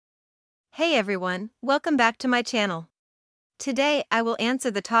Hey everyone, welcome back to my channel. Today I will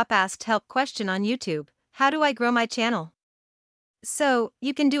answer the top asked help question on YouTube: how do I grow my channel? So,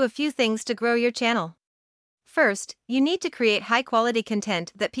 you can do a few things to grow your channel. First, you need to create high quality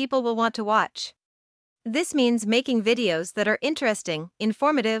content that people will want to watch. This means making videos that are interesting,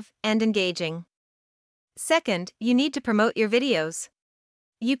 informative, and engaging. Second, you need to promote your videos.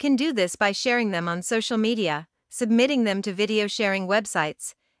 You can do this by sharing them on social media, submitting them to video sharing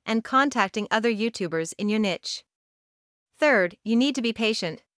websites, and contacting other YouTubers in your niche. Third, you need to be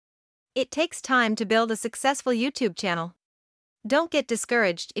patient. It takes time to build a successful YouTube channel. Don't get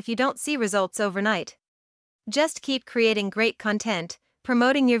discouraged if you don't see results overnight. Just keep creating great content,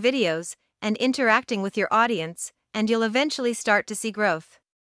 promoting your videos, and interacting with your audience, and you'll eventually start to see growth.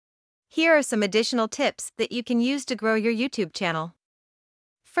 Here are some additional tips that you can use to grow your YouTube channel.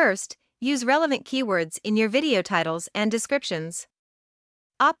 First, use relevant keywords in your video titles and descriptions.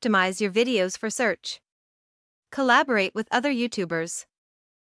 Optimize your videos for search. Collaborate with other YouTubers.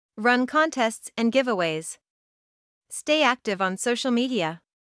 Run contests and giveaways. Stay active on social media.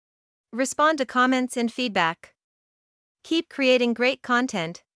 Respond to comments and feedback. Keep creating great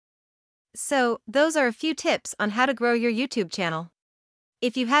content. So, those are a few tips on how to grow your YouTube channel.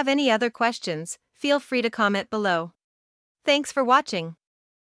 If you have any other questions, feel free to comment below. Thanks for watching.